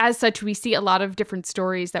 So as such, we see a lot of different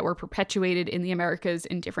stories that were perpetuated in the Americas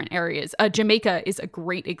in different areas. Jamaica is a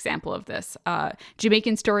great example of this.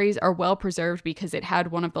 Jamaican stories are well preserved because it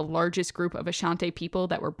had one of the largest group of Ashanti people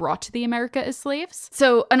that were brought to the America as slaves.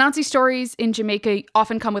 So Anansi stories in Jamaica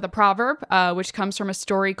often come with a proverb, which comes from a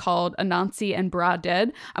story called Anansi and Bra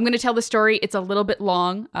Dead. I'm going to tell the story. It's a little bit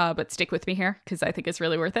long, but stick with me here because I think it's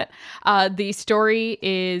really worth it. The story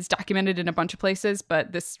is documented in a bunch of places,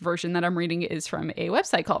 but this version that I'm reading is from a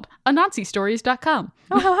website called AnansiStories.com.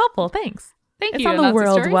 Oh, how helpful. Thanks. Thank it's you. It's on the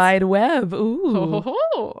World Stories. Wide Web. Ooh. Ho, ho,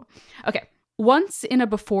 ho. Okay. Once in a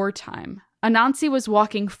before time, Anansi was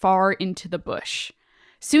walking far into the bush.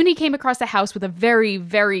 Soon he came across a house with a very,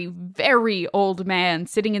 very, very old man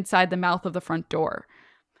sitting inside the mouth of the front door.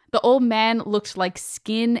 The old man looked like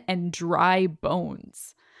skin and dry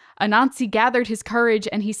bones. Anansi gathered his courage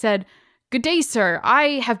and he said, "Good day, sir.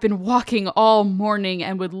 I have been walking all morning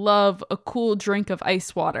and would love a cool drink of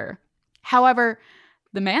ice water." However,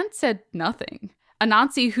 the man said nothing.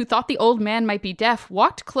 Anansi, who thought the old man might be deaf,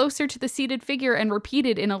 walked closer to the seated figure and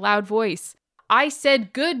repeated in a loud voice, "I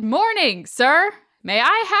said good morning, sir. May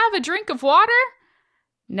I have a drink of water?"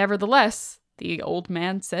 Nevertheless, the old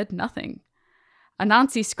man said nothing.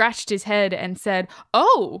 Anansi scratched his head and said,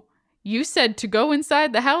 "Oh, you said to go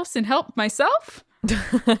inside the house and help myself?"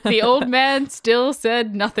 The old man still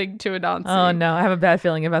said nothing to Anansi. Oh no, I have a bad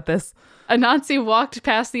feeling about this. Anansi walked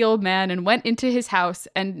past the old man and went into his house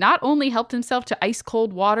and not only helped himself to ice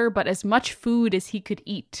cold water, but as much food as he could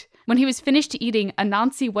eat. When he was finished eating,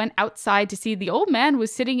 Anansi went outside to see the old man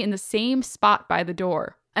was sitting in the same spot by the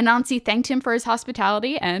door. Anansi thanked him for his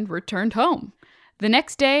hospitality and returned home. The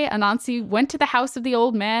next day, Anansi went to the house of the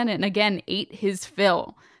old man and again ate his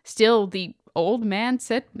fill. Still, the old man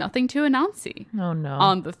said nothing to Anansi. Oh no.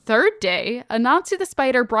 On the third day, Anansi the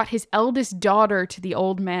spider brought his eldest daughter to the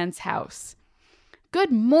old man's house.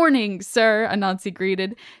 "Good morning, sir," Anansi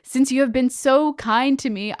greeted. "Since you have been so kind to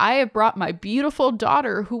me, I have brought my beautiful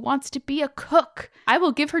daughter who wants to be a cook. I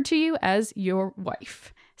will give her to you as your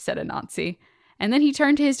wife," said Anansi. And then he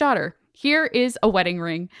turned to his daughter. "Here is a wedding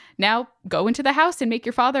ring. Now go into the house and make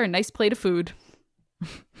your father a nice plate of food."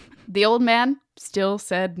 The old man still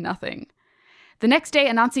said nothing. The next day,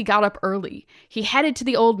 Anansi got up early. He headed to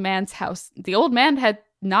the old man's house. The old man had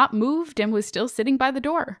not moved and was still sitting by the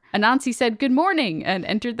door. Anansi said good morning and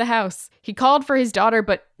entered the house. He called for his daughter,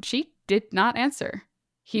 but she did not answer.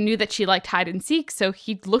 He knew that she liked hide and seek, so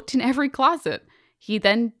he looked in every closet. He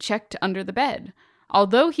then checked under the bed.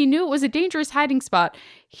 Although he knew it was a dangerous hiding spot,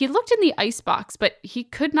 he looked in the icebox, but he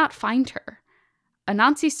could not find her.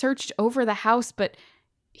 Anansi searched over the house, but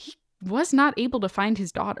he was not able to find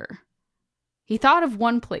his daughter. He thought of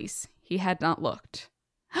one place he had not looked.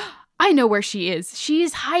 "I know where she is. She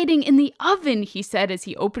is hiding in the oven," he said as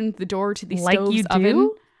he opened the door to the stove's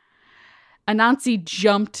oven. Anansi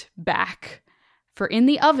jumped back, for in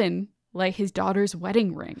the oven lay his daughter's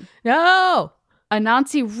wedding ring. No!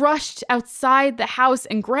 Anansi rushed outside the house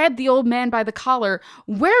and grabbed the old man by the collar.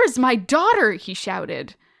 "Where's my daughter?" he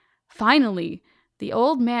shouted. Finally, the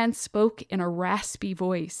old man spoke in a raspy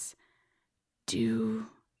voice. "Do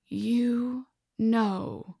you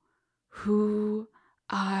know who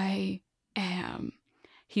I am?"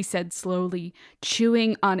 he said slowly,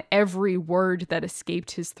 chewing on every word that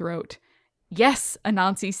escaped his throat. "Yes,"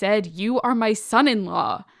 Anansi said, "you are my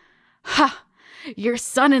son-in-law." "Ha! Your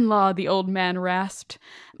son-in-law," the old man rasped.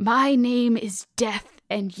 "My name is Death,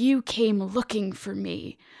 and you came looking for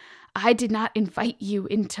me. I did not invite you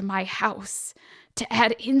into my house. To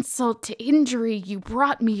add insult to injury, you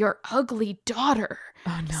brought me your ugly daughter.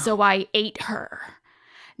 Oh, no. So I ate her.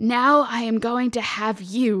 Now I am going to have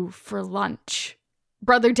you for lunch."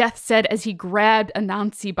 Brother Death said as he grabbed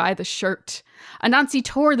Anansi by the shirt. Anansi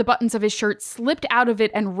tore the buttons of his shirt, slipped out of it,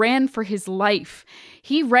 and ran for his life.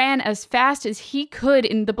 He ran as fast as he could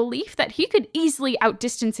in the belief that he could easily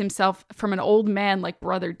outdistance himself from an old man like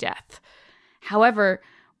Brother Death. However,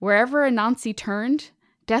 wherever Anansi turned,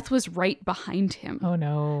 Death was right behind him. Oh,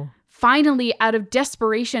 no. Finally, out of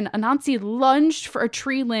desperation, Anansi lunged for a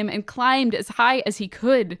tree limb and climbed as high as he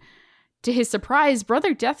could. To his surprise,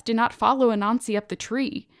 Brother Death did not follow Anansi up the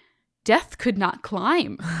tree. Death could not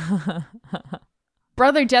climb.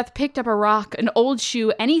 Brother Death picked up a rock, an old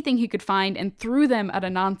shoe, anything he could find, and threw them at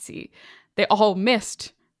Anansi. They all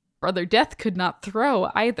missed. Brother Death could not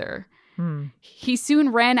throw either. He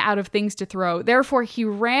soon ran out of things to throw. Therefore, he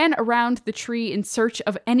ran around the tree in search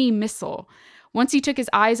of any missile. Once he took his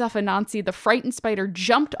eyes off Anansi, the frightened spider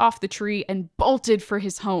jumped off the tree and bolted for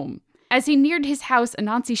his home. As he neared his house,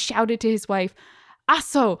 Anansi shouted to his wife,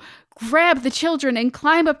 "Aso, grab the children and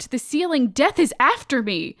climb up to the ceiling. Death is after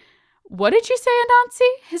me." "What did you say,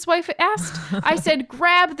 Anansi?" his wife asked. "I said,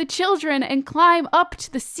 grab the children and climb up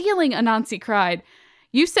to the ceiling," Anansi cried.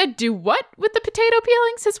 "You said do what with the potato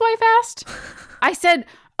peelings?" his wife asked. "I said,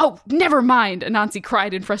 oh, never mind," Anansi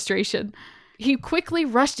cried in frustration. He quickly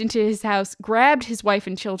rushed into his house, grabbed his wife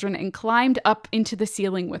and children, and climbed up into the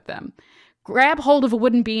ceiling with them. "Grab hold of a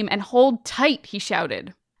wooden beam and hold tight," he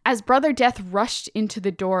shouted. As Brother Death rushed into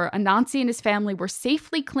the door, Anansi and his family were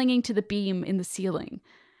safely clinging to the beam in the ceiling.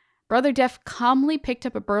 Brother Death calmly picked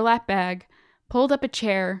up a burlap bag, pulled up a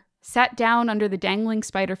chair, sat down under the dangling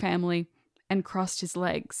spider family, and crossed his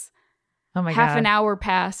legs. Oh my God. Half an hour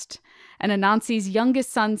passed, and Anansi's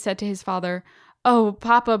youngest son said to his father, "Oh,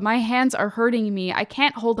 Papa, my hands are hurting me. I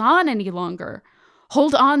can't hold on any longer."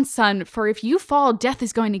 "Hold on, son, for if you fall, Death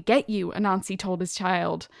is going to get you," Anansi told his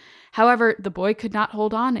child. However, the boy could not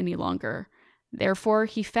hold on any longer. Therefore,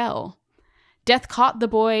 he fell. Death caught the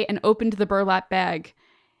boy and opened the burlap bag.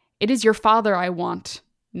 "It is your father I want,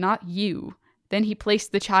 not you." Then he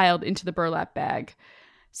placed the child into the burlap bag.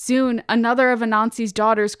 Soon, another of Anansi's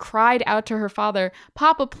daughters cried out to her father,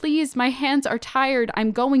 "Papa, please, my hands are tired.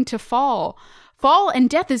 I'm going to fall." "Fall and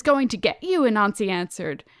Death is going to get you," Anansi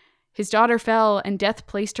answered. His daughter fell, and Death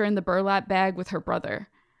placed her in the burlap bag with her brother.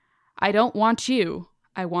 "I don't want you.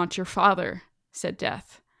 I want your father," said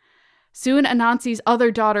Death. Soon Anansi's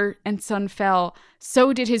other daughter and son fell.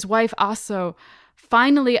 So did his wife Aso.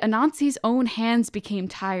 Finally, Anansi's own hands became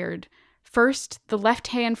tired. First, the left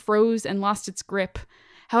hand froze and lost its grip.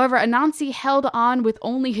 However, Anansi held on with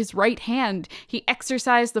only his right hand. He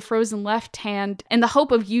exercised the frozen left hand in the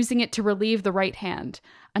hope of using it to relieve the right hand.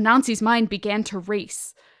 Anansi's mind began to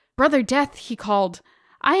race. "Brother Death," he called,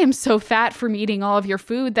 "I am so fat from eating all of your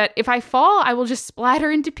food that if I fall, I will just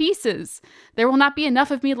splatter into pieces. There will not be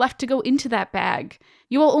enough of me left to go into that bag.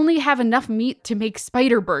 You will only have enough meat to make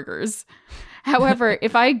spider burgers. However,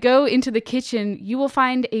 if I go into the kitchen, you will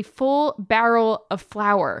find a full barrel of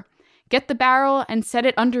flour. Get the barrel and set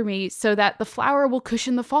it under me so that the flour will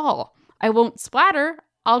cushion the fall. I won't splatter,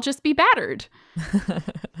 I'll just be battered."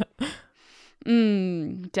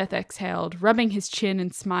 Death exhaled, rubbing his chin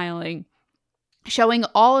and smiling, showing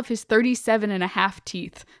all of his 37.5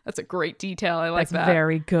 teeth. That's a great detail. I like that. That's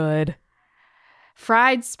very good.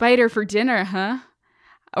 "Fried spider for dinner, huh?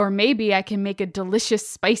 Or maybe I can make a delicious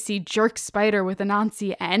spicy jerk spider with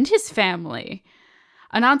Anansi and his family."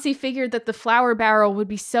 Anansi figured that the flour barrel would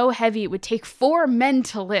be so heavy it would take 4 men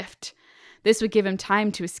to lift. This would give him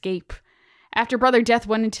time to escape. After Brother Death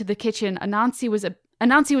went into the kitchen, Anansi was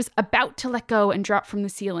about to let go and drop from the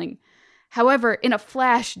ceiling. However, in a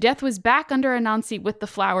flash, Death was back under Anansi with the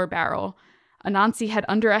flour barrel. Anansi had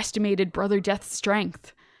underestimated Brother Death's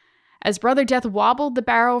strength. As Brother Death wobbled the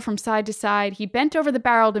barrel from side to side, he bent over the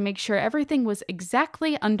barrel to make sure everything was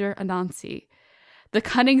exactly under Anansi. The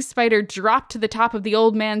cunning spider dropped to the top of the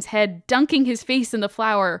old man's head, dunking his face in the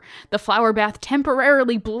flour. The flour bath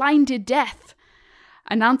temporarily blinded Death.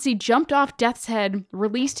 Anansi jumped off Death's head,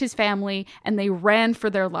 released his family, and they ran for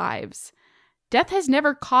their lives. Death has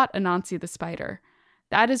never caught Anansi the spider.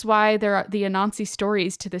 That is why there are the Anansi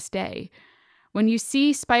stories to this day. When you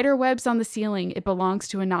see spider webs on the ceiling, it belongs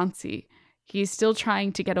to Anansi. He's still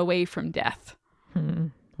trying to get away from death.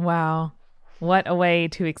 Wow. What a way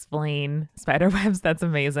to explain spider webs. That's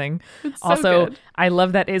amazing. It's so Also, good. I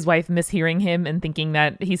love that his wife mishearing him and thinking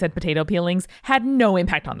that he said potato peelings had no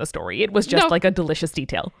impact on the story. It was just No. like a delicious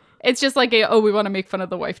detail. It's just like we want to make fun of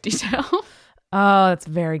the wife detail. Oh, that's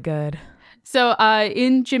very good. So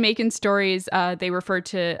in Jamaican stories, they refer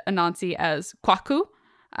to Anansi as Kwaku.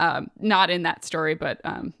 Not in that story, but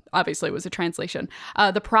obviously it was a translation.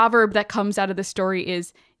 The proverb that comes out of the story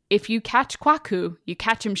is, if you catch Kwaku, you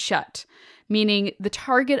catch him shut, meaning the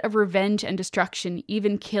target of revenge and destruction,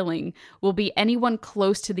 even killing, will be anyone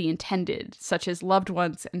close to the intended, such as loved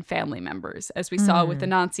ones and family members, as we saw with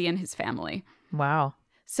Anansi and his family. Wow.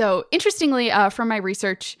 So interestingly, from my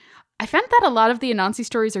research, I found that a lot of the Anansi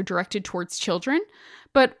stories are directed towards children.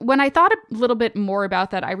 But when I thought a little bit more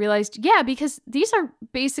about that, I realized, yeah, because these are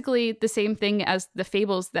basically the same thing as the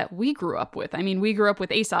fables that we grew up with. I mean, we grew up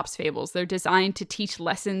with Aesop's fables. They're designed to teach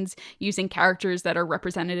lessons using characters that are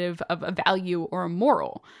representative of a value or a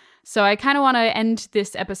moral. So I kind of want to end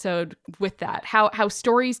this episode with that, how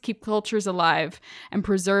stories keep cultures alive and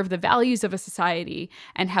preserve the values of a society,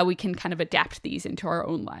 and how we can kind of adapt these into our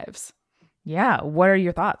own lives. Yeah. What are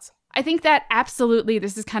your thoughts? I think that absolutely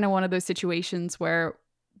this is kind of one of those situations where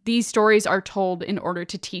these stories are told in order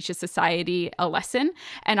to teach a society a lesson.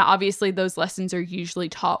 And obviously those lessons are usually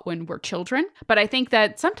taught when we're children. But I think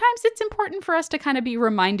that sometimes it's important for us to kind of be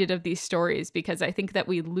reminded of these stories, because I think that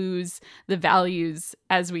we lose the values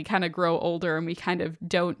as we kind of grow older and we kind of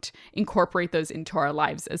don't incorporate those into our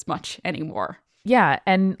lives as much anymore. Yeah.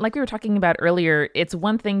 And like we were talking about earlier, it's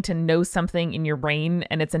one thing to know something in your brain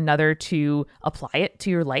and it's another to apply it to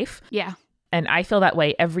your life. Yeah. And I feel that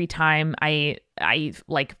way every time I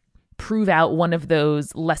like prove out one of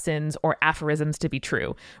those lessons or aphorisms to be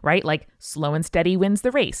true, right? Like slow and steady wins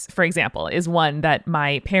the race, for example, is one that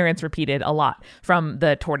my parents repeated a lot from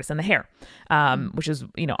The Tortoise and the Hare, which is,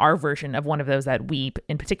 our version of one of those that we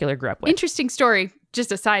in particular grew up with. Interesting story.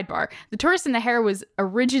 Just a sidebar. The Tortoise and the Hare was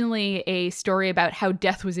originally a story about how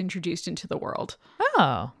death was introduced into the world.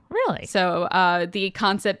 Oh, really? So the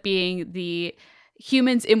concept being the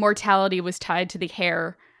human's immortality was tied to the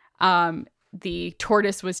hare. The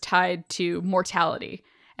tortoise was tied to mortality.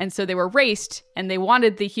 And so they were raced and they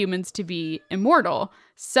wanted the humans to be immortal.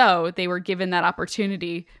 So they were given that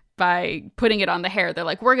opportunity by putting it on the hare. They're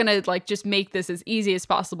like, we're going to just make this as easy as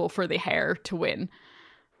possible for the hare to win.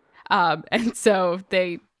 And so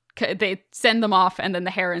they send them off and then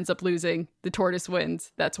the hare ends up losing. The tortoise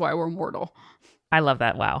wins. That's why we're mortal. I love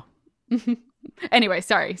that. Wow. Anyway,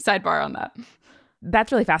 sorry, sidebar on that.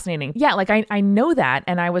 That's really fascinating. Yeah, like I know that,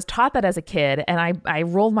 and I was taught that as a kid, and I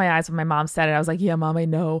rolled my eyes when my mom said it. I was like, yeah, Mom, I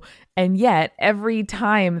know. And yet, every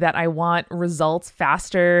time that I want results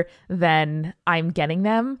faster than I'm getting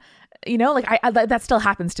them, that still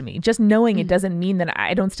happens to me. Just knowing it doesn't mean that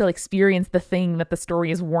I don't still experience the thing that the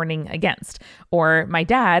story is warning against. Or my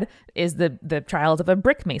dad is the child of a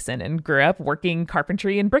brick mason and grew up working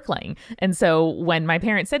carpentry and bricklaying. And so when my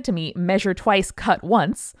parents said to me, measure twice, cut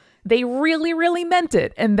once, they really, really meant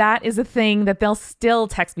it. And that is a thing that they'll still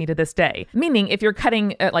text me to this day. Meaning if you're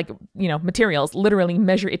cutting materials, literally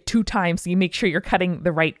measure it 2 times so you make sure you're cutting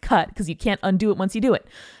the right cut, because you can't undo it once you do it.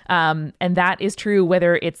 And that is true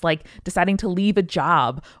whether it's like deciding to leave a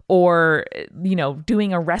job or,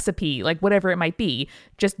 doing a recipe, like whatever it might be.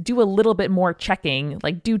 Just do a little bit more checking,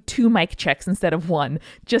 like do 2 mic checks instead of 1,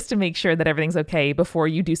 just to make sure that everything's okay before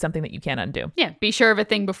you do something that you can't undo. Yeah, be sure of a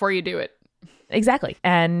thing before you do it. Exactly.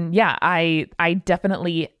 And yeah, I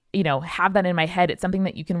definitely, have that in my head. It's something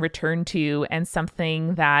that you can return to, and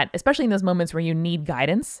something that, especially in those moments where you need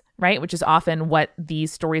guidance, right? Which is often what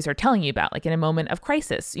these stories are telling you about. Like in a moment of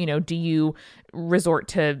crisis, do you resort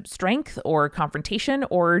to strength or confrontation,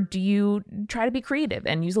 or do you try to be creative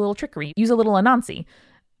and use a little trickery, use a little Anansi?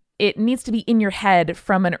 It needs to be in your head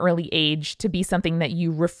from an early age to be something that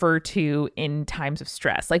you refer to in times of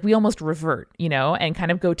stress. Like we almost revert, and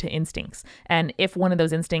kind of go to instincts. And if one of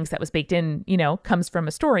those instincts that was baked in, comes from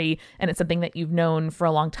a story and it's something that you've known for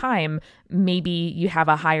a long time, maybe you have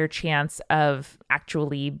a higher chance of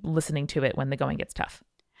actually listening to it when the going gets tough.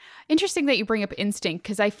 Interesting that you bring up instinct,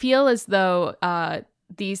 because I feel as though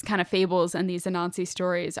these kind of fables and these Anansi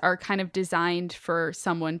stories are kind of designed for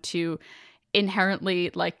someone to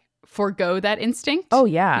inherently forego that instinct. Oh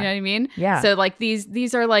yeah. You know what I mean? Yeah. So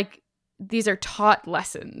these are these are taught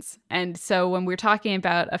lessons. And so when we're talking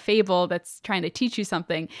about a fable that's trying to teach you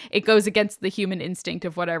something, it goes against the human instinct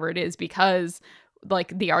of whatever it is, because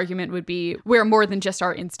like the argument would be, we're more than just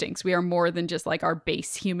our instincts. We are more than just like our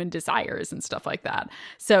base human desires and stuff like that.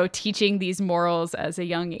 So teaching these morals as a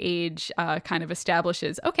young age kind of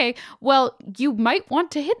establishes, okay, well, you might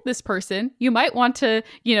want to hit this person. You might want to,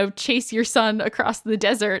 chase your son across the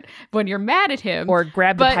desert when you're mad at him. Or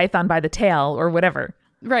grab the python by the tail or whatever.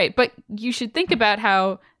 Right. But you should think about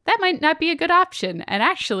how that might not be a good option. And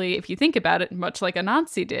actually, if you think about it, much like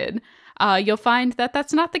Anansi did, you'll find that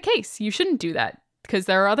that's not the case. You shouldn't do that, because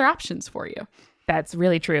there are other options for you. That's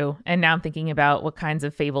really true. And now I'm thinking about what kinds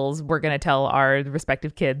of fables we're going to tell our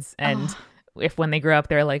respective kids. And if when they grow up,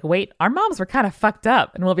 they're like, wait, our moms were kind of fucked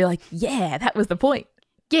up. And we'll be like, yeah, that was the point.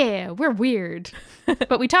 Yeah, we're weird.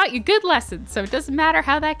 But we taught you good lessons, so it doesn't matter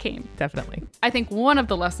how that came. Definitely. I think one of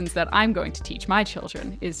the lessons that I'm going to teach my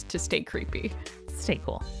children is to stay creepy. Stay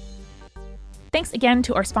cool. Thanks again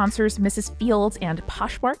to our sponsors, Mrs. Fields and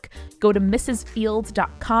Poshmark. Go to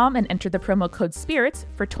mrsfields.com and enter the promo code SPIRITS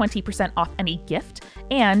for 20% off any gift.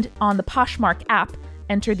 And on the Poshmark app,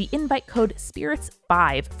 enter the invite code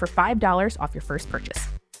SPIRITS5 for $5 off your first purchase.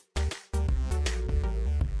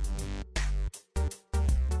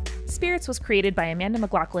 Spirits was created by Amanda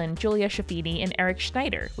McLaughlin, Julia Shafini, and Eric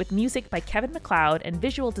Schneider, with music by Kevin MacLeod and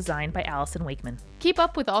visual design by Allison Wakeman. Keep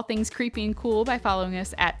up with all things creepy and cool by following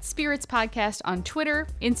us at Spirits Podcast on Twitter,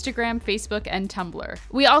 Instagram, Facebook, and Tumblr.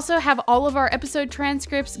 We also have all of our episode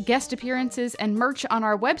transcripts, guest appearances, and merch on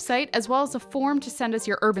our website, as well as a form to send us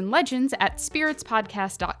your urban legends at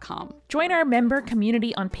spiritspodcast.com. Join our member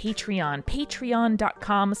community on Patreon,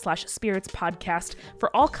 patreon.com/spiritspodcast,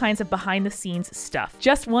 for all kinds of behind-the-scenes stuff.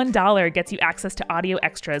 Just $1 gets you access to audio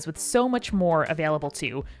extras with so much more available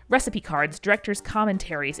too. Recipe cards, director's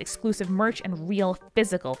commentaries, exclusive merch, and real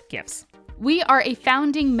physical gifts. We are a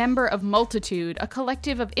founding member of Multitude, a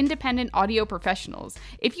collective of independent audio professionals.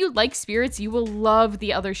 If you like spirits, you will love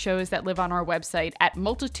the other shows that live on our website at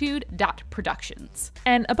multitude.productions.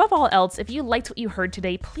 And above all else, if you liked what you heard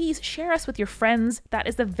today, please share us with your friends. That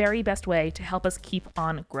is the very best way to help us keep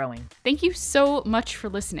on growing. Thank you so much for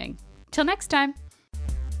listening. Till next time.